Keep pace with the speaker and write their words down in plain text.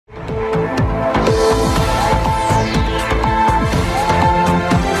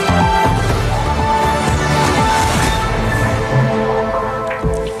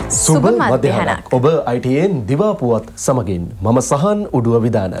සුබ මධ්‍යහනක්. ඔබ ITN දිවා පුවත් සමගින් මම සහන් උඩුව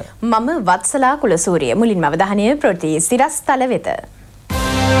විදාන. මම වත්සලා කුලසූරිය. මුලින්ම අවධානය ප්‍රති සිරස්තල වෙත.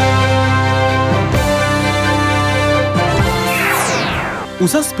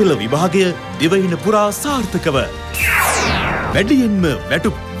 උසස් පෙළ විභාගය දිවයින පුරා සාර්ථකව. වැඩියෙන්ම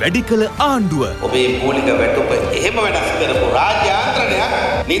වැටුප් වැඩි කළ ආණ්ඩුව. ඔබේ මූලික වැටුප එහෙම වෙනස් කරපු රාජ්‍ය ආන්ත්‍රණයක්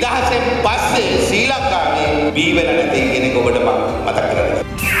නිදහසෙන් පස්සේ ශ්‍රී ලංකාවේ බීවල නැති කෙනෙක් ඔබට මතක් කරගන්න.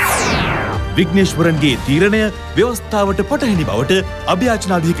 විග්නේශ්වරන්ගේ තීරණය ව්‍යවස්ථාවට පටහැනි බවට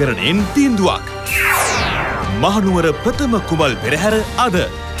අභියාචනාධිකරණයෙන් තීන්දුවක්. මහනුවර ප්‍රථම කුමල් පෙරහැර අද.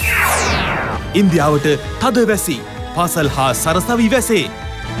 ඉන්දියාවට තද වැසි පාසල් හා සරසවි වැසේ.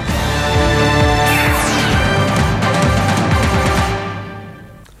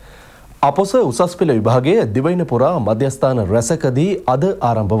 අපොස උසස් පෙළ විභාගයේ දිවයින පුරා මධ්‍යස්ථාන රැසකදී අද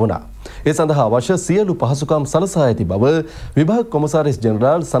ආරම්භ වුණා. ඒ සඳහා අවශ්‍ය සියලු පහසුකම් සලසා ඇති බව විභාග කොමසාරිස්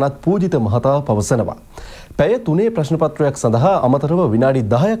ජෙනරාල් සනත් පූජිත මහතා පවසනවා. පැය 3 ප්‍රශ්න පත්‍රයක් සඳහා අමතරව විනාඩි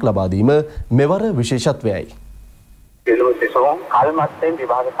 10ක් ලබා දීම මෙවර විශේෂත්වයයි. පිළිවෙතිසෝම් කල්මත්තෙන්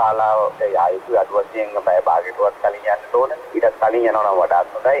විභාග ශාලාවට යායුතු අඩුවකින් පැය භාගයකටවත් කලින් යන්න ඕන. ඊට කලින් යනවා නම්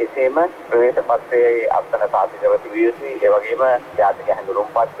වඩාත් හොඳයි. එසේම ප්‍රවේශ පත්‍රයේ අත්දැක සාධිතව තිබිය යුතුයි. ඒ වගේම ජාතික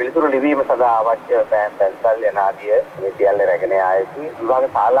හැඳුනුම්පත් පිළිතුරු ලිවීම සඳහා අවශ්‍ය පෑන් පැන්සල් යන ආදිය මේ සියල්ල රැගෙන යා යුතුයි. විභාග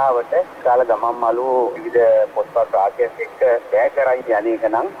ශාලාවට කාල ගමන් මළු විවිධ පොත්පත් රාශියක් එක්ක වැය කරයි යන්නේක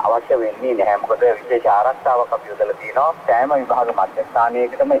නම් අවශ්‍ය වෙන්නේ නැහැ. මොකද විශේෂ ආරක්ෂාවක් අපි යොදලා තියෙනවා. සෑම විභාග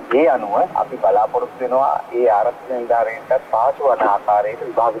මධ්‍යස්ථානයකටම ඒ අනුව අපි බලාපොරොත්තු වෙනවා ඒ ආරක්ෂක පාසු වන ආකාරයට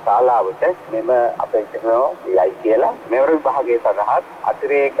විභාග ශාලාවට මෙම අපේ ඉතිරි කියලා මෙවර විභාගයේ සඳහා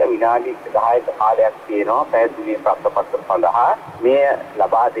අතිරේක විනාඩි 10ක කාලයක් තියෙනවා පැය 3 ප්‍රශ්න පත්‍ර සඳහා මේ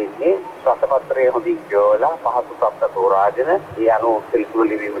ලබා දෙන්නේ ප්‍රශ්න පත්‍රයේ හොඳින් කියවලා පහසු ප්‍රශ්න තෝරාගෙන ඒ අනුව පිළිතුරු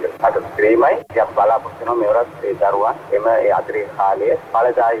ලිවීමට කටයුතු කිරීමයි අපි බලාපොරොත්තු වෙනවා මෙවරත් ඒ දරුවන් එම ඒ අතිරේක කාලය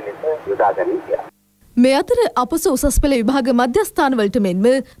ඵලදායී ලෙස යොදා ගැනීම කියලා. මේ අතර අපොස උසස් පෙළ විභාග මධ්‍යස්ථානවලට මෙන්ම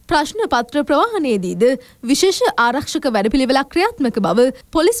ප්‍රශ්න පත්‍ර ප්‍රවාහනයේදීද විශේෂ ආරක්ෂක වැඩපිළිවෙලක් ක්‍රියාත්මක බව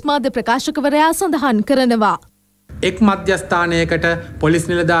පොලිස් මාධ්‍ය ප්‍රකාශකවරයා සඳහන් කරනවා. එක් මධ්‍යස්ථානයකට පොලිස්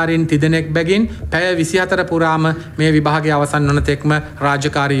නිලධාරීන් තිදෙනෙක් බැගින් පැය 24 පුරාම මේ විභාගය අවසන් වන තෙක්ම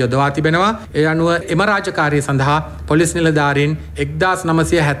රාජකාරී යොදවා තිබෙනවා. ඒ අනුව එම රාජකාරිය සඳහා පොලිස් නිලධාරීන්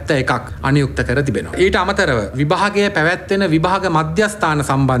 1971ක් අනියුක්ත කර තිබෙනවා. ඊට අමතරව විභාගයේ පැවැත්වෙන විභාග මධ්‍යස්ථාන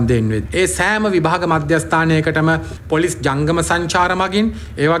සම්බන්ධයෙන් ඒ සෑම විභාග මධ්‍යස්ථානයකටම පොලිස් ජංගම සංචාර මගින්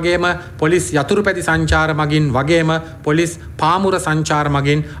ඒ වගේම පොලිස් යතුරුපැදි සංචාර මගින් වගේම පොලිස් පාමුර සංචාර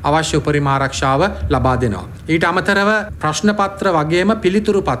මගින් අවශ්‍ය උපරිම ආරක්ෂාව ලබා දෙනවා. ඊට අමතරව ප්‍රශ්න පත්‍ර වගේම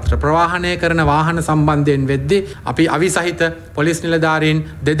පිළිතුරු පත්‍ර ප්‍රවාහනය කරන වාහන සම්බන්ධයෙන් වෙද්දී අපි අවිසහිත පොලිස් නිලධාරීන්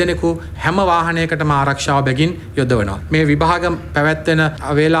දෙදෙනෙකු හැම වාහනයකටම ආරක්ෂාව බැගින් යොදවනවා. මේ විභාග පැවැත්වෙන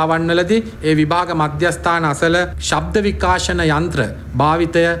වේලාවන්වලදී ඒ විභාග මධ්‍යස්ථාන අසල ශබ්ද විකාශන යන්ත්‍ර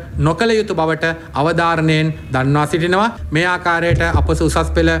භාවිතය නොකළ යුතු බවට අවධාරණයෙන් දන්වා සිටිනවා. මේ ආකාරයට අපොස උසස්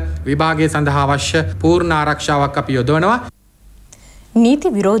පෙළ විභාගය සඳහා අවශ්‍ය පූර්ණ ආරක්ෂාවක් අපි යොදවනවා. නීති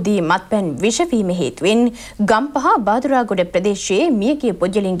විරෝධී මත්පැන් විෂවීම හේතුවෙන් ගම්පහ බාදුරාගොඩ ප්‍රදේශයේ මියගිය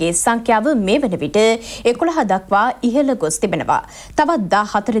පුද්ගලයන්ගේ සංඛ්‍යාව මේ වන විට 11 දක්වා ඉහළ ගොස් තිබෙනවා. තවත්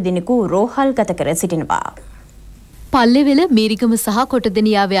 14 දිනකු රෝහල් ගත කර සිටිනවා. පල්ලෙවෙල මීරිගම සහ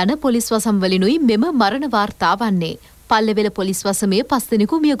කොටදෙනියාව යන පොලිස් වසම් වලිනුයි මෙම මරණ වාර්තා වන්නේ. පල්ලෙවෙල පොලිස් වසමේ 5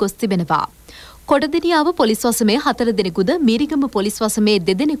 දෙනෙකු මිය ගොස් තිබෙනවා. කොටදෙනියාව පොලිස් වසමේ 4 දෙනෙකුද මීරිගම පොලිස් වසමේ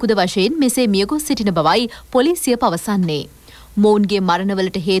 2 දෙනෙකුද වශයෙන් මෙසේ මිය ගොස් සිටින බවයි පොලිසිය පවසන්නේ. මොවුන්ගේ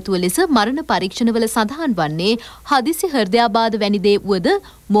මරණවලට හේතුව ලෙස මරණ පරීක්ෂණවල සඳහන් වන්නේ හදිසි හෘදයාබාධ වැනි දේ වුවද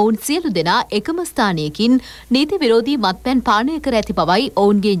මොවුන් සියලු දෙනා එකම ස්ථානයකින් නීති විරෝධී මත්පැන් පානය කර ඇති බවයි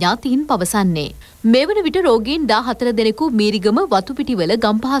ඔවුන්ගේ ඥාතීන් පවසන්නේ. මේ වන විට රෝගීන් 14 දෙනෙකු මීරිගම වතුපිටිවල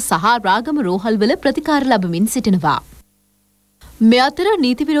ගම්පහ සහ රාගම රෝහල්වල ප්‍රතිකාර ලබමින් සිටිනවා. මේ අතර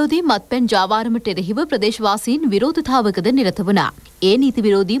නීති විරෝධී මත්පැන් ජාවාරමට එරෙහිව ප්‍රදේශවාසීන් විරෝධතාවකද නිරත වුණා. ඒ නීති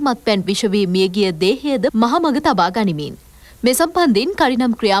විරෝධී මත්පැන් විෂවී මියගිය දේහයද මහමග තබා ගනිමින් මේ සම්බන්ධයෙන්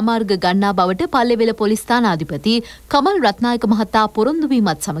කඩිනම් ක්‍රියාමාර්ග ගන්නා බවට පල්ලෙවෙල පොලිස් ස්ථානාධිපති කමල් රත්නායක මහතා පොරොන්දු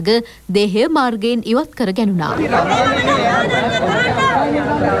වීමත් සමග දේහය මාර්ගයෙන් ඉවත් කර ගැනුණා.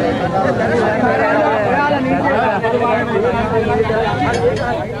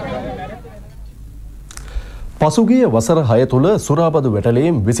 පසුගිය වසර 6 තුළ සුරාබදු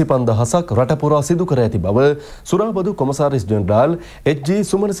වැටලීම් 25000ක් රට පුරා සිදු කර ඇති බව සුරාබදු කොමසාරිස් ජෙනරාල් එච්.ජී.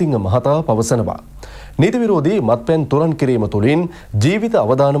 සුමනසිංහ මහතා පවසනවා. නීති විරෝධී මත්පැන් තොරන් කිරීම තුළින් ජීවිත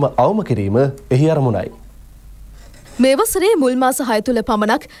අවදානම අවම කිරීම එහි අරමුණයි. මේ වසරේ මුල් මාස 6 තුල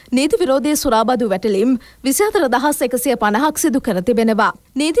පමණක් නීති විරෝධී සුරාබදු වැටලීම් 24150ක් සිදු කර තිබෙනවා.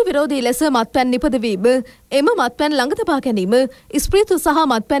 නීති විරෝධී ලෙස මත්පැන් නිපදවීම, එම මත්පැන් ළඟ තබා ගැනීම, ස්ප්‍රීතු සහ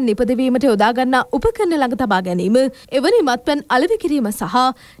මත්පැන් නිපදවීමට යොදා ගන්නා උපකරණ ළඟ තබා ගැනීම, එවැනි මත්පැන් අලෙවි කිරීම සහ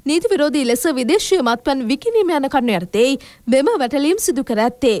නීති විරෝධී ලෙස විදේශීය මත්පැන් විකිණීම යන කරුණු යටතේ මෙම වැටලීම් සිදු කර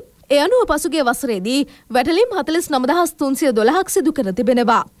ඇත්තේ. ඒ අනුව පසුගිය වසරේදී වැටලීම් 49312ක් සිදු කර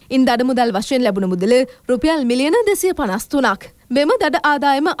තිබෙනවා. ඉන් දඩ මුදල් වශයෙන් ලැබුණු මුදල රුපියල් මිලියන 253ක්. මෙම දඩ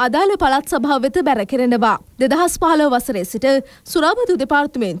ආදායම අදාළ පළාත් සභාව වෙත බැර කෙරෙනවා. 2015 වසරේ සිට සුරාබදු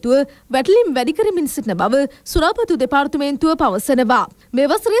දෙපාර්තමේන්තුව වැටලීම් වැඩි කරමින් සිටින බව සුරාබදු දෙපාර්තමේන්තුව පවසනවා. මේ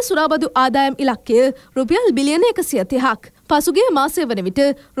වසරේ සුරාබදු ආදායම් ඉලක්කය රුපියල් බිලියන 130ක්. පසුගිය මාසය වන විට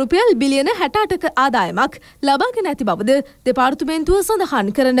රුපියල් බිලියන 68ක ආදායමක් ලබාගෙන ඇති බවද දෙපාර්තමේන්තුව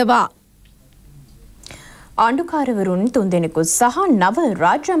සඳහන් කරනවා. ආණ්ඩුකාරවරුන් 3 දෙනෙකු සහ නව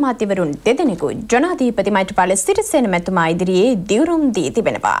රාජ්‍ය අමාත්‍යවරුන් 2 දෙනෙකු ජනාධිපති මෛත්‍රීපාල සිරිසේන මැතිතුමා ඉදිරියේ දිවුරුම් දී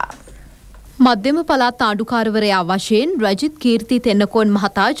තිබෙනවා. මධ්‍යම පළාත් ආණ්ඩුකාරවරයා වශයෙන් රජිත් කීර්ති තෙන්නකෝන්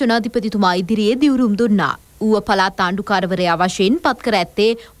මහතා ජනාධිපතිතුමා ඉදිරියේ දිවුරුම් දුන්නා. ඌව පළාත් ආණ්ඩුකාරවරයා වශයෙන් පත් කර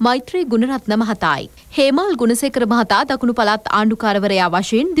ඇත්තේ මෛත්‍රී ගුණරත්න මහතායි. හේමල් ගුණසේකර මහතා දකුණු පළාත් ආණ්ඩුකාරවරයා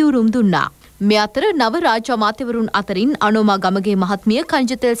වශයෙන් දිවුරුම් දුන්නා. මේ අතර නව රාජ්‍ය අමාත්‍යවරුන් අතරින් අනෝමා ගමගේ මහත්මිය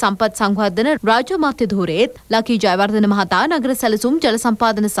කංජතෙල් සම්පත් සංවර්ධන රාජ්‍ය අමාත්‍ය ධූරයේත්, ලකී ජයවර්ධන මහතා නගර සැලසුම් ජල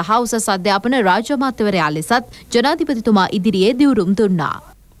සම්පාදන සහ උසස් අධ්‍යාපන රාජ්‍ය අමාත්‍යවරයා ලෙසත් ජනාධිපතිතුමා ඉදිරියේ දිවුරුම් දුන්නා.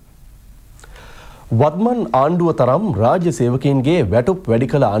 වත්මන් ආණ්ඩුව තරම් රාජ්‍ය සේවකීන්ගේ වැටුප්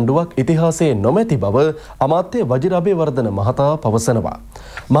වැඩි කළ ආණ්ඩුවක් ඉතිහාසයේ නොමැති බව අමාත්‍ය වජිර අබේවර්ධන මහතා පවසනවා.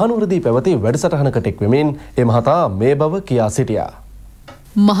 මහනුවරදී පැවති වැඩසටහනකට එක් වෙමින් ඒ මහතා මේ බව කියා සිටියා.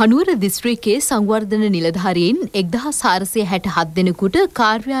 මහනුවර දිස්ත්‍රික්කයේ සංවර්ධන නිලධාරීන් 1467 දෙනෙකුට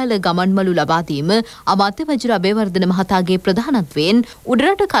කාර්යාල ගමන්මලු ලබා දීම අමාත්‍ය වජිර අබේවර්ධන මහතාගේ ප්‍රධානත්වයෙන්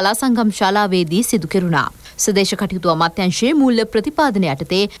උඩරට කලා සංගම් ශාලාවේදී සිදු කෙරුණා. සදේශ කටයුතු අමාත්‍යාංශයේ මූල්‍ය ප්‍රතිපාදන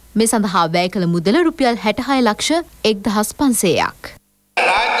යටතේ මේ සඳහා වැය කළ මුදල රුපියල් 66 ලක්ෂ 1500ක්.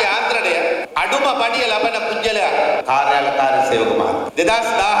 රාජ්‍ය ආන්ත්‍රණය අඩුම පඩිය ලබන පුද්ගලයා කාර්යාලකාරී සේවක මහත්මයා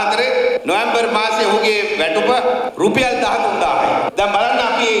 2014 නොවැම්බර් මාසයේ ඔහුගේ වැටුප රුපියල් 13000යි. දැන් බලන්න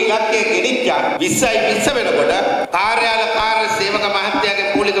අපි මේ ඉලක්කය ගෙනිච්චා 20 වෙනකොට කාර්යාලකාරී සේවක මහත්මයාගේ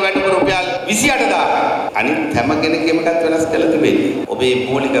මූලික වැටුප රුපියල් 28000යි. අනිත් හැම කෙනෙක්ගේමකත් වෙනස් කළ තිබෙන්නේ. ඔබේ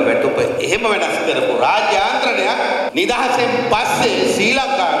මූලික වැටුප එහෙම වෙනස් කරපු රාජ්‍ය ආන්ත්‍රණය නිදහසෙන් පස්සේ ශ්‍රී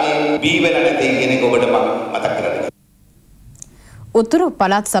ලංකාවේ බී වෙලා නැති කියන එක ඔබට මම මතක් කරගන්නවා. උතුරු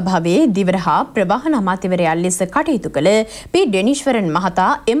පළාත් සභාවේ දිවර හා ප්‍රවාහන අමාත්‍යවරයා ලෙස කටයුතු කළ පී ඩෙනිශ්වරන් මහතා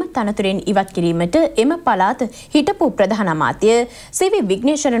එම තනතුරෙන් ඉවත් කිරීමට එම පළාත් හිටපු ප්‍රධාන අමාත්‍ය සී.වී.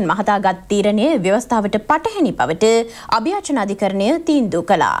 විග්නේශ්වරන් මහතාගත් තීරණය ව්‍යවස්ථාවට පටහැනි බවට අභියාචන අධිකරණය තීන්දුව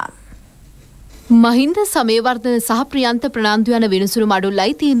කළා. මහින්ද සමයවර්ධන සහ ප්‍රියන්ත ප්‍රනාන්දු යන වෙනසුරු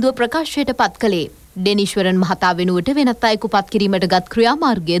මඩුල්ලයි තීන්දුව ප්‍රකාශයට පත් කළේ. ඩෙනිශ්වරන් මහතා වෙනුවට වෙනත් අයෙකු පත් කිරීමට ගත්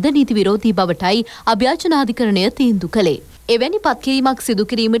ක්‍රියාමාර්ගයද නීති විරෝධී බවටයි අභියාචන අධිකරණය තීන්දුව කළේ. එවැනි පත්කිරීමක් සිදු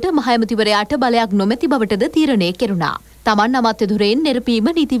කිරීමට මහඇමතිවරයාට බලයක් නොමැති බවටද තීරණය කෙරුණා. තමන් අමාත්‍ය ධුරයෙන් නිරපීම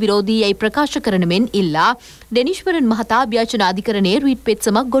නීති විරෝධී යයි ප්‍රකාශ කරන මෙන් ඉල්ලා ඩෙනිශ්වරන් මහතා අභියාචන අධිකරණයේ රීට්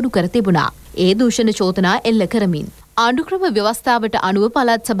පෙත්සමක් ගොනු කර තිබුණා. ඒ දූෂණ චෝදනා එල්ල කරමින් ආණ්ඩුක්‍රම ව්‍යවස්ථාවට අනුව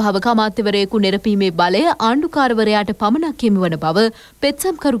පළාත් සභාවක අමාත්‍යවරයෙකු නිරපීමේ බලය ආණ්ඩුකාරවරයාට පමණක් හිමිවන බව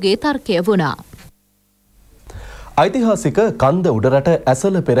පෙත්සම්කරුගේ තර්කය වුණා. ඓතිහාසික කන්ද උඩරට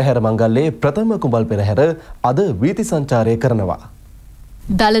ඇසල පෙරහැර මංගල්‍යයේ ප්‍රථම කුඹල් පෙරහැර අද වීථි සංචාරය කරනවා.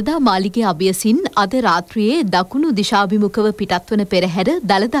 දළදා මාලිගය අභියසින් අද රාත්‍රියේ දකුණු දිශාභිමුඛව පිටත්වන පෙරහැර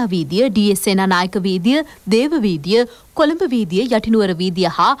දළදා වීදිය, ඩී.එස්. සේනානායක වීදිය, දේව වීදිය, කොළඹ වීදිය, යටිනුවර වීදිය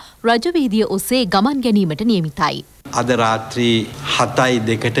හා රජ වීදිය ඔස්සේ ගමන් ගැනීමට නියමිතයි. අද රාත්‍රී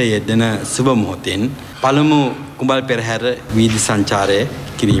 7:02ට යෙදෙන සුබ මොහොතෙන් පළමු කුඹල් පෙරහැර වීදි සංචාරය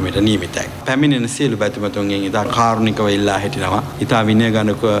කිරීමට නියමිතයි. පැමිණෙන සියලු බැතිමතුන්ගෙන් ඉතා කාරුණිකව ඉල්ලා හිටිනවා. ඉතා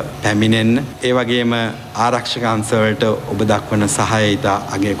විනයගනුකව පැමිණෙන්න. ඒ වගේම ආරක්ෂක අංශවලට ඔබ දක්වන සහාය ඉතා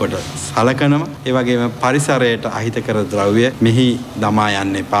අගය කොට සලකනවා. ඒ වගේම පරිසරයට අහිතකර ද්‍රව්‍ය මෙහි දමා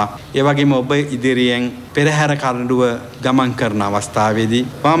යන්න එපා. ඒ වගේම ඔබ ඉදිරියෙන් පෙරහැර කරඬුව ගමන් කරන අවස්ථාවේදී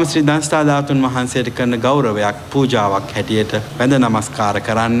වාම ශ්‍රී දන්ස්ථා ධාතුන් වහන්සේට කරන ගෞරවයක් පූජාවක් හැටියට වැඳ නමස්කාර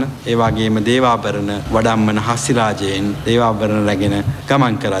කරන්න. ඒ වගේම දේවාභරණ වඩම්මන හස්සිරාජයෙන් දේවාභරණ රැගෙන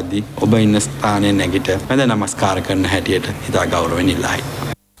ගමන් කරද්දී ඔබ ඉන්න ස්ථානයේ නැගිට වැඳ නමස්කාර කරන හැටියට ඉතා ගෞරවයෙන් ඉල්ලායි.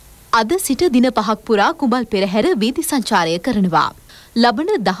 අද සිට දින 5ක් පුරා කුඹල් පෙරහැර වීදි සංචාරය කරනවා.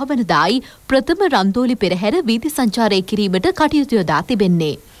 ලබන 10 වනදායි ප්‍රථම රන්දෝලි පෙරහැර වීදි සංචාරය කිරීමට කටයුතු යොදා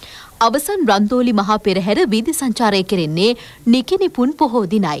තිබෙන්නේ. අවසන් රන්දෝලි මහා පෙරහැර වීදි සංචාරය කෙරෙන්නේ නිකිනිපුන් පොහෝ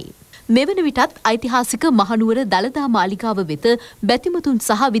දිනයි. මෙවන විටත් ඓතිහාසික මහනුවර දළදා මාලිගාව වෙත බැතිමතුන්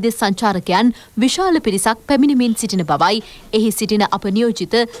සහ විදෙස් සංචාරකයන් විශාල පිරිසක් පැමිණෙමින් සිටින බවයි එහි සිටින අප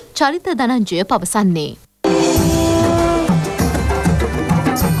නියෝජිත චරිත ධනංජය පවසන්නේ.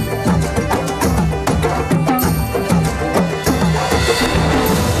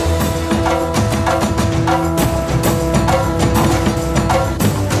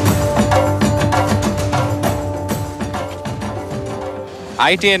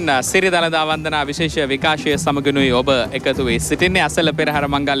 ITN සිරි දළදා වන්දනා විශේෂ විකාශය සමගනුයි ඔබ එකතු වී සිටින්නේ අසල පෙරහැර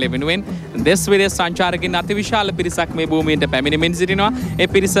මංගල්‍ය වෙනුවෙන් දෙස් විදේශ සංචාරකින් අතිවිශාල පිරිසක් මේ භූමියට පැමිණෙමින් සිටිනවා. ඒ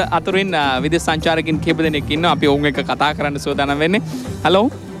පිරිස අතුරින් විදේශ සංචාරකින් කීප දෙනෙක් ඉන්නවා. අපි ඔවුන් එක්ක කතා කරන්න සූදානම් වෙන්නේ. Hello.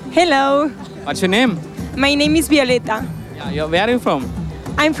 Hello. What's your name? My name is Violeta. Where are you from?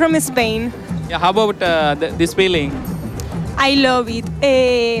 I'm from Spain. Yeah, how about this feeling? I love it.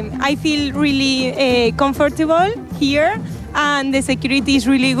 I feel really comfortable here. And the security is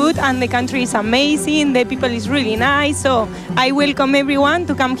really good and the country is amazing, the people is really nice, so I welcome everyone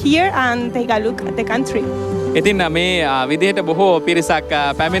to come here and take a look at the country. ඉතින් මේ විදිහට බොහෝ පිරිසක්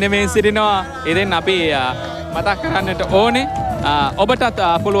පැමිණෙමින් සිටිනවා. ඉතින් අපි මතක් කරන්නට ඕනේ ඔබටත්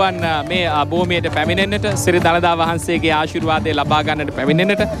පුළුවන් මේ භූමියට පැමිණෙන්නට සිරි දළදා වහන්සේගේ ආශිර්වාදය ලබා ගන්නට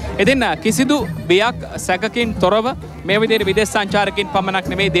පැමිණෙන්නට. ඉතින් කිසිදු බියක් සැකකින් තොරව මේ විදිහට විදේශ සංචාරකින් පමණක්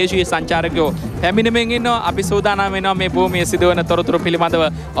නෙමෙයි දේශීය සංචාරකයෝ පැමිණෙමින් ඉන්නවා. අපි සූදානම් වෙනවා මේ භූමියේ සිදුවන තොරතුරු පිළිබඳව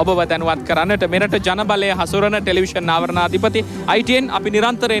ඔබව දැනුවත් කරන්නට. මෙරට ජනබලය හසුරන ටෙලිවිෂන් ආවරණාධිපති ITN අපි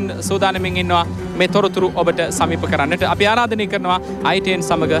නිරන්තරයෙන් සූදානමින් ඉන්නවා මේ තොරතුරු ඔබට සමීප කරන්නට. අපි ආරාධනය කරනවා ITN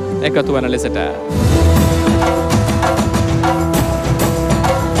සමග එකතු වන ලෙසට.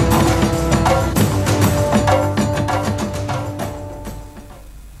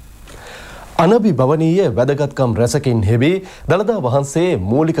 අනභිභවනීය වැදගත්කම් රැසකින් හෙබි දළදා වහන්සේ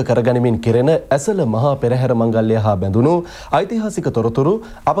මූලික කරගනිමින් කෙරෙන ඇසල මහා පෙරහැර මංගල්‍ය හා බැඳුණු ඓතිහාසික තොරතුරු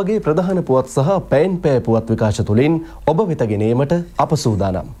අපගේ ප්‍රධාන පුවත් සහ පැන් පෑ පුවත් විකාශ තුළින් ඔබ වෙත ගෙනීමට අප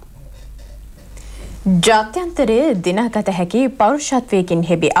සූදානම්. ජාත්‍යන්තරයේ දිනාගත හැකි පෞරුෂත්වයකින්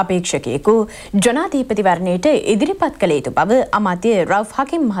හෙබි අපේක්ෂකයෙකු ජනාධිපතිවරණයට ඉදිරිපත් කළ යුතු බව අමාත්‍ය රවුෆ්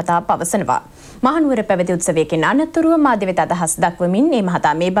හකිම් මහතා පවසනවා. මහනුවර පැවති උත්සවයකින් අනතුරුව මාධ්‍ය වෙත අදහස් දක්වමින් මේ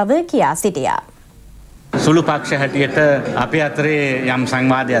මහතා මේ බව කියා සිටියා. සුළු පක්ෂ හැටියට අපි අතරේ යම්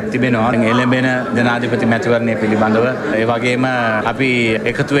සංවාදයක් තිබෙනවා. එළඹෙන ජනාධිපති මැතිවරණය පිළිබඳව ඒ වගේම අපි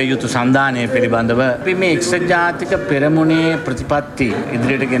එකතු වෙ යුතු සන්ධානය පිළිබඳව අපි මේ එක්සත් ජාතික පෙරමුණේ ප්‍රතිපත්ති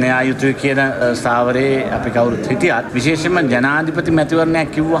ඉදිරියට ගෙන යා යුතුයි කියන ස්ථාවරයේ අපි කවුරුත් හිටියත් විශේෂයෙන්ම ජනාධිපති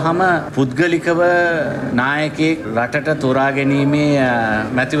මැතිවරණයක් කිව්වහම පුද්ගලිකව නායකයෙක් රටට තෝරා ගැනීමේ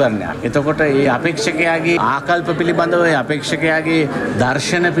මැතිවරණයක්. එතකොට ඒ අපේක්ෂකයාගේ ආකල්ප පිළිබඳව ඒ අපේක්ෂකයාගේ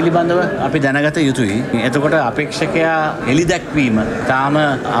දර්ශන පිළිබඳව අපි දැනගත යුතුයි. එතකොට අපේක්ෂකයා එලි දැක්වීම තාම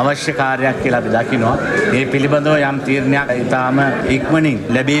අවශ්‍ය කාර්යයක් කියලා අපි දකිනවා. මේ පිළිබඳව යම් තීරණයක් තාම ඉක්මනින්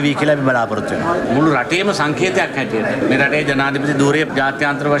ලැබෙවි කියලා අපි බලාපොරොත්තු වෙනවා. මුළු රටේම සංකේතයක් හැටියට මේ රටේ ජනාධිපති ධූරය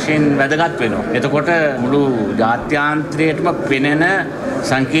ජාත්‍යන්තර වශයෙන් වැදගත් වෙනවා. එතකොට මුළු ජාත්‍යන්තරයටම පෙනෙන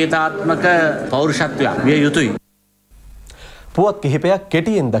සංකේතාත්මක පෞරුෂත්වයක් විය යුතුයි. පුවත් කිහිපයක්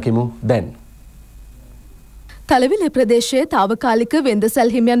කෙටියෙන් දකිමු දැන්. තලවිල ප්‍රදේශයේ තාවකාලික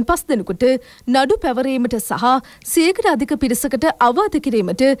වෙන්දසැල් හිමියන් 5 දෙනෙකුට නඩු පැවරීමට සහ 100කට අධික පිරිසකට අවවාද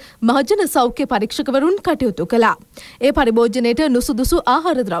කිරීමට මහජන සෞඛ්‍ය පරීක්ෂකවරුන් කටයුතු කළා. ඒ පරිභෝජනයට නුසුදුසු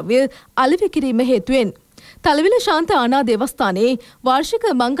ආහාර ද්‍රව්‍ය අලෙවි කිරීම හේතුවෙන් තලවිල ශාන්ත ආනා දේවස්ථානයේ වාර්ෂික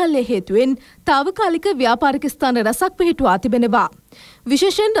මංගල්‍ය හේතුවෙන් තාවකාලික ව්‍යාපාරික ස්ථාන රැසක් පිහිටුවා තිබෙනවා.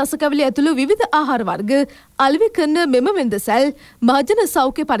 විශේෂයෙන් රසකැවිලි ඇතුළු විවිධ ආහාර වර්ග අලෙවි කරන මෙම වෙන්දසැල් මහජන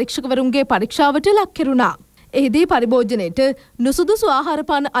සෞඛ්‍ය පරීක්ෂකවරුන්ගේ පරීක්ෂාවට ලක් කෙරුණා. එහිදී පරිභෝජනයට නුසුදුසු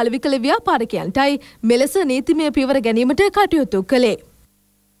ආහාරපාන අලෙවි කළ ව්‍යාපාරිකයන්ටයි මෙලෙස නීතිමය පියවර ගැනීමට කටයුතු කළේ.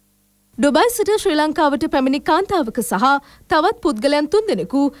 ඩුබයි සිට ශ්‍රී ලංකාවට පැමිණි කාන්තාවක සහ තවත් පුද්ගලයන් 3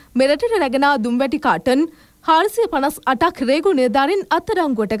 දෙනෙකු මෙරටට රැගෙන දුම්වැටි කාටන් 458ක් රේගු නිලධාරීන්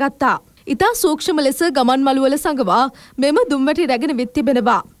අත්අඩංගුවට ගත්තා. ඉතා සූක්ෂම ලෙස ගමන් මළුවල සඟවා මෙම දුම්වැටි රැගෙන විත්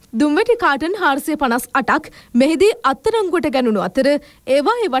තිබෙනවා. දුම්වැටි කාටන් 458ක් මෙහිදී අත්අඩංගුවට ගැනුණු අතර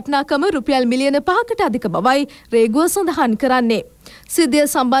ඒවායේ වටිනාකම රුපියල් මිලියන 5කට අධික බවයි රේගුව සඳහන් කරන්නේ. සිද්ධිය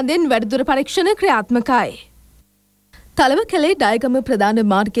සම්බන්ධයෙන් වැඩිදුර පරීක්ෂණ ක්‍රියාත්මකයි. තලවකැලේ ඩයගම ප්‍රධාන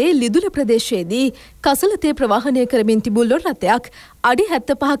මාර්ගයේ ලිදුල ප්‍රදේශයේදී කසලතේ ප්‍රවාහනය කරමින් තිබූ ලොරි රථයක් අඩි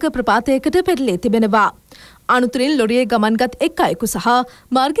 75ක ප්‍රපාතයකට පෙරළී තිබෙනවා. අනුතරින් ලොරියේ ගමන්ගත් එක් අයෙකු සහ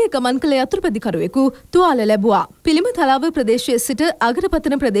මාර්ගයේ ගමන් කළ යතුරුපැදිකරුවෙකු තුවාල ලැබුවා. පිළිමතලාව ප්‍රදේශයේ සිට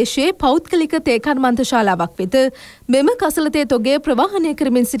අගරපතන ප්‍රදේශයේ පෞද්ගලික තේ කර්මාන්ත ශාලාවක් වෙත මෙම කසලතේ තොගය ප්‍රවාහනය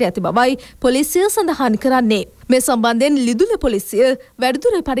කරමින් සිට ඇති බවයි පොලිසිය සඳහන් කරන්නේ. මේ සම්බන්ධයෙන් ලිදුල පොලිසිය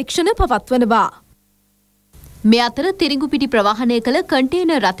වැඩිදුර පරීක්ෂණ පවත්වනවා. මේ අතර තිරිඟුපිටි ප්‍රවාහනය කළ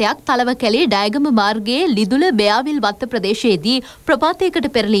කන්ටේනර් රථයක් තලවකැලේ ඩයගම මාර්ගයේ ලිදුල බෙයාවිල් වත්ත ප්‍රදේශයේදී ප්‍රපාතයකට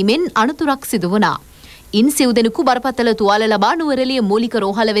පෙරලීමෙන් අනතුරක් සිදු වුණා. ඉන් සිව් දෙනෙකු බරපතල තුවාල ලබා නුවරඑළිය මූලික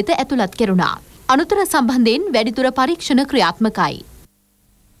රෝහල වෙත ඇතුළත් කෙරුණා. අනතුර සම්බන්ධයෙන් වැඩිදුර පරීක්ෂණ ක්‍රියාත්මකයි.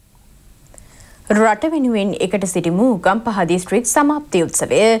 රට වෙනුවෙන් එකට සිටිමු ගම්පහ දිස්ත්‍රික් සමාප්ති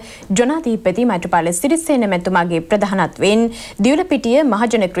උත්සවය ජනාධිපති මෛත්‍රීපාල සිරිසේන මැතිතුමාගේ ප්‍රධානත්වයෙන් දියුලපිටිය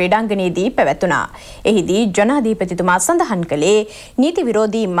මහජන ක්‍රීඩාංගණයේදී පැවැත්වුණා. එහිදී ජනාධිපතිතුමා සඳහන් කළේ නීති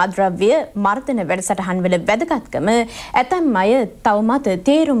විරෝධී මද්‍රව්‍ය මර්දන වැඩසටහන්වල වැදගත්කම ඇතැම් අය තවමත්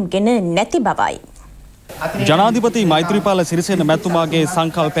තේරුම්ගෙන නැති බවයි. ජනාධිපති මෛත්‍රීපාල සිරිසේන මැතිතුමාගේ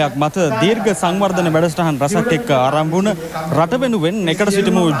සංකල්පයක් මත දීර්ඝ සංවර්ධන වැඩසටහන් රසක් එක්ක ආරම්භ වුණ රට වෙනුවෙන් එකට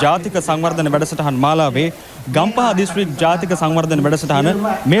සිටිමු ජාතික සංවර්ධන වැඩසටහන් මාලාවේ ගම්පහ දිස්ත්‍රික් ජාතික සංවර්ධන වැඩසටහන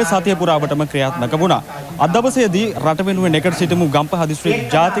මේ සතිය පුරාවටම ක්‍රියාත්මක වුණා. අද දවසේදී රට වෙනුවෙන් එකට සිටිමු ගම්පහ දිස්ත්‍රික්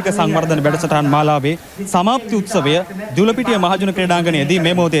ජාතික සංවර්ධන වැඩසටහන් මාලාවේ සමාප්ති උත්සවය දුලපිටිය මහජන ක්‍රීඩාංගණයේදී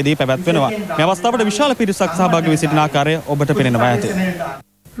මේ මොහොතේදී පැවැත්වෙනවා. මේ අවස්ථාවට විශාල පිරිසක් සහභාගී වී සිටින ආකාරය ඔබට පෙනෙනවා ඇති.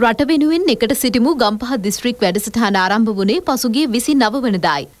 රට වෙනුවෙන් එකට සිටිමු ගම්පහ දිස්ත්‍රික් වැඩසටහන ආරම්භ වුණේ පසුගිය 29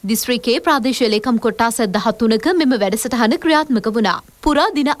 වනදායි. දිස්ත්‍රික්කයේ ප්‍රාදේශීය ලේකම් කොට්ටාස 13ක මෙම වැඩසටහන ක්‍රියාත්මක වුණා. පුරා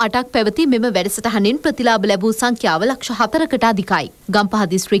දින 8ක් පැවති මෙම වැඩසටහනින් ප්‍රතිලාභ ලැබූ සංඛ්‍යාව ලක්ෂ 4කට අධිකයි. ගම්පහ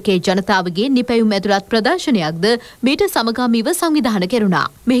දිස්ත්‍රික්කයේ ජනතාවගේ නිපැයුම් ඇතුළත් ප්‍රදර්ශනයක්ද මීට සමගාමීව සංවිධානය කෙරුණා.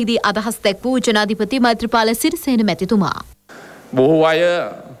 මෙහිදී අදහස් දැක්වූ ජනාධිපති මෛත්‍රීපාල සිරිසේන මැතිතුමා. බොහෝ අය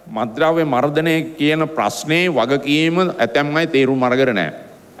මද්‍රව්‍ය මර්ධනය කියන ප්‍රශ්නේ වගකීම ඇතැම් අය තේරුම් අරගෙන නැහැ.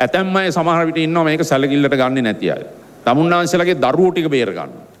 ඇතැම් අය සමහර විට ඉන්නවා මේක සැලකිල්ලට ගන්නේ නැති අය. තමුන්නාන්සේලාගේ දරුවෝ ටික බේර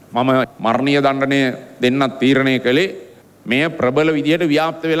ගන්න. මම මරණීය දඬනය දෙන්නත් තීරණය කළේ මේ ප්‍රබල විදියට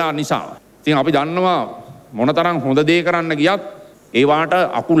ව්‍යාප්ත වෙලා නිසා. ඉතින් අපි දන්නවා මොනතරම් හොඳ දේ කරන්න ගියත් ඒ වාට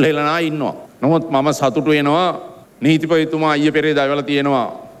අකුල් හෙලනා ඉන්නවා. නමුත් මම සතුටු වෙනවා නීතිපතිතුමා ඊයේ පෙරේදා දවල් තියෙනවා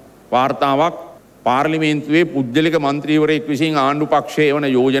වාර්තාවක් පාර්ලිමේන්තුවේ පුද්ගලික මන්ත්‍රීවරයෙක් විසින් ආණ්ඩු පක්ෂයේ වන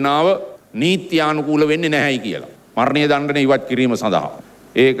යෝජනාව නීත්‍යානුකූල වෙන්නේ නැහැයි කියලා. මරණීය දඬනය ඉවත් කිරීම සඳහා.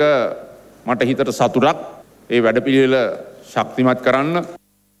 ඒක මට හිතට සතුටක්. ඒ වැඩපිළිවෙල ශක්තිමත් කරන්න.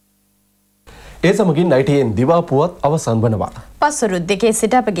 ඒ සමගින් ITN දිවා පුවත් අවසන් වනවා. පසුරු දෙකේ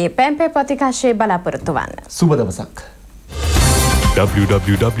සිට අපගේ පැම්පේ ප්‍රතිකාශයේ බලාපොරොත්තු වන්න. සුබ දවසක්.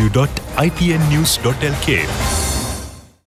 www.itnnews.lk